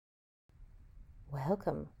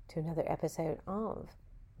Welcome to another episode of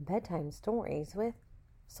Bedtime Stories with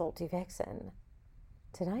Salty Vixen.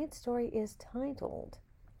 Tonight's story is titled,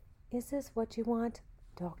 Is This What You Want,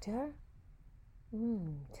 Doctor?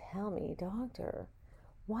 Tell me, Doctor,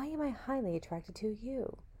 why am I highly attracted to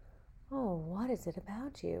you? Oh, what is it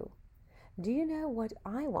about you? Do you know what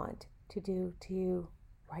I want to do to you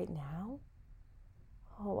right now?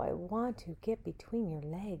 Oh, I want to get between your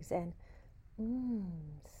legs and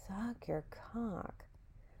suck your cock.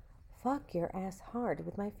 Fuck your ass hard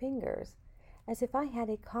with my fingers, as if I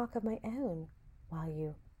had a cock of my own, while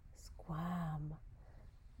you squam.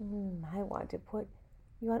 I want to put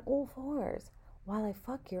you on all fours while I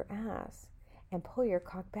fuck your ass and pull your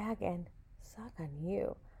cock back and suck on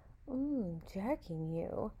you. Jerking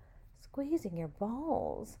you, squeezing your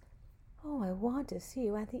balls. Oh, I want to see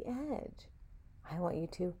you at the edge. I want you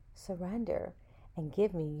to surrender and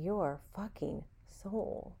give me your fucking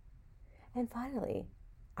soul. And finally,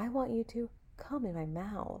 I want you to come in my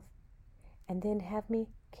mouth and then have me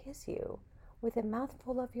kiss you with a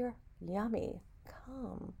mouthful of your yummy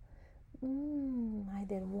cum. I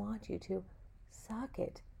then want you to suck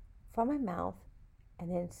it from my mouth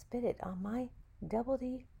and then spit it on my double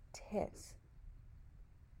D tits.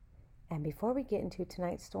 And before we get into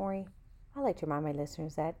tonight's story, I'd like to remind my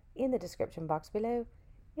listeners that in the description box below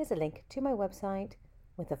is a link to my website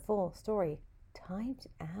with the full story typed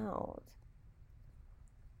out.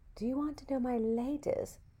 Do you want to know my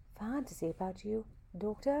latest fantasy about you,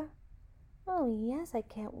 Doctor? Oh, yes, I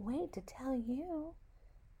can't wait to tell you.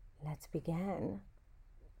 Let's begin.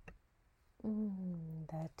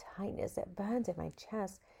 The tightness that burns in my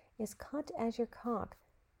chest is cut as your cock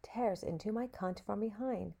tears into my cunt from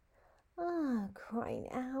behind. Crying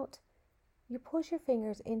out. You push your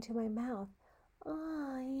fingers into my mouth.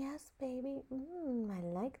 Yes, baby. I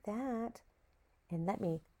like that. And let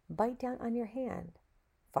me bite down on your hand.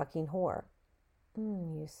 Fucking whore.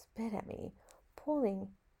 You spit at me, pulling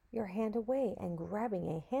your hand away and grabbing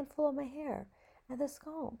a handful of my hair at the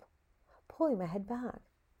scalp, pulling my head back.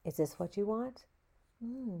 Is this what you want?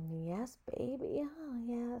 Yes, baby. Oh,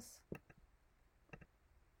 yes.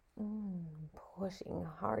 Pushing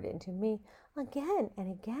hard into me again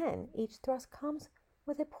and again. Each thrust comes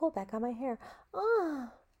with a pullback on my hair.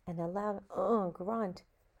 And a loud grunt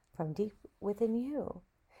from deep within you.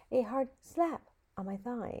 A hard slap on my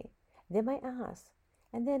thigh, then my ass,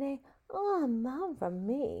 and then a moan from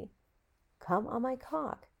me. Come on my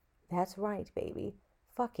cock. That's right, baby.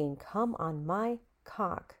 Fucking come on my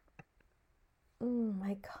cock.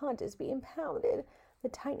 My cunt is being pounded. The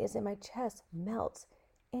tightness in my chest melts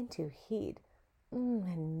into heat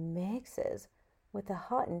and mixes with the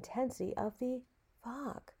hot intensity of the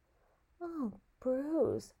fuck.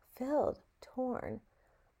 Bruised, filled, torn.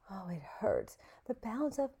 It hurts. The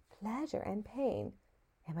balance of pleasure and pain,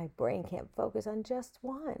 and my brain can't focus on just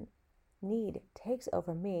one. Need takes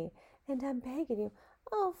over me, and I'm begging you,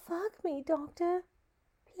 fuck me, Doctor.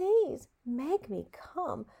 Please make me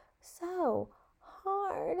come so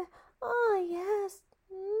hard. Yes.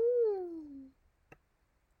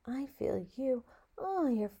 I feel you,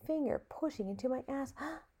 your finger pushing into my ass,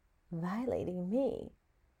 violating me,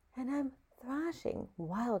 and I'm thrashing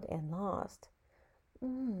wild and lost.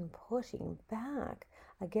 Pushing back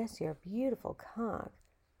against your beautiful cock,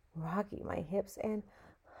 rocking my hips and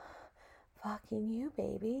fucking you,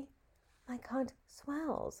 baby. My cunt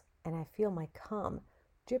swells, and I feel my cum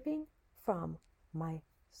dripping from my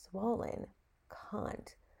swollen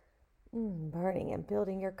cunt. Burning and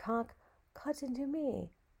building, your cock cuts into me,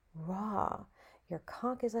 raw. Your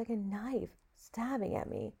cock is like a knife stabbing at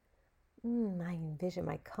me. I envision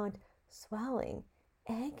my cunt swelling,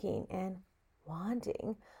 aching, and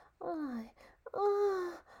wanting. Oh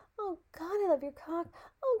God, I love your cock.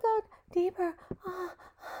 Oh God, deeper.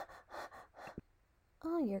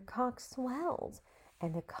 Your cock swells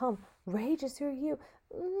and the cum rages through you.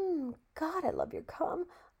 God, I love your cum.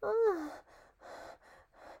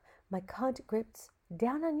 My cunt grips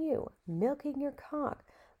down on you, milking your cock,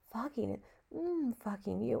 fucking it,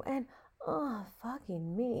 fucking you, and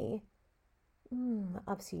fucking me.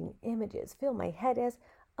 Obscene images fill my head as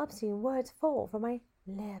obscene words fall from my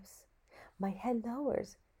lips. My head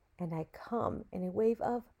lowers, and I come in a wave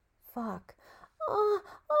of fuck.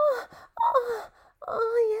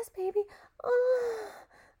 Yes, baby.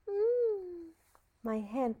 My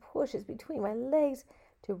hand pushes between my legs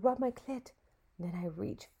to rub my clit. Then I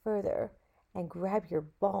reach further and grab your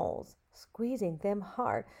balls, squeezing them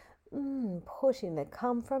hard, pushing the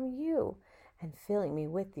cum from you and filling me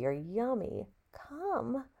with your yummy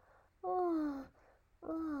cum.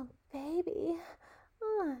 Baby.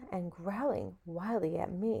 And growling wildly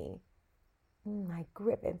at me. I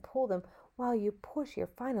grip and pull them while you push your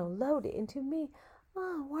final load into me,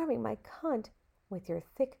 warming my cunt with your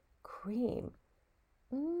thick cream.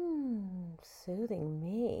 Soothing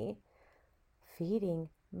me, feeding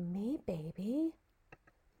me, baby.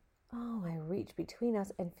 Oh, I reach between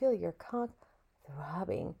us and feel your cock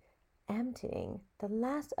throbbing, emptying the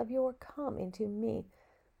last of your cum into me.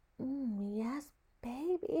 Yes,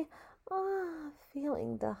 baby.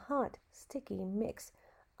 Feeling the hot, sticky mix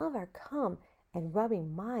of our cum and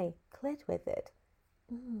rubbing my clit with it.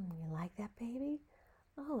 You like that, baby?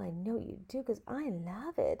 Oh, I know you do, 'cause I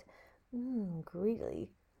love it. Greedily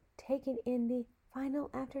taking in the final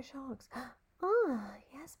aftershocks.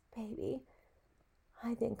 Yes, baby.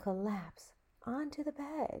 I then collapse onto the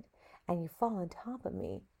bed, and you fall on top of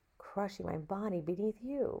me, crushing my body beneath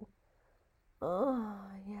you.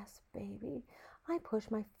 Yes, baby. I push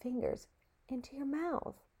my fingers into your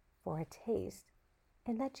mouth for a taste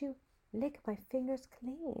and let you lick my fingers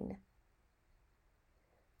clean.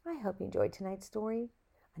 I hope you enjoyed tonight's story.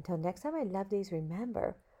 Until next time, my lovelies,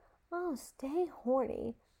 remember, stay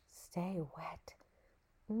horny, stay wet,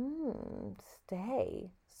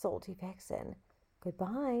 stay salty vixen.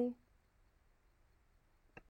 Goodbye.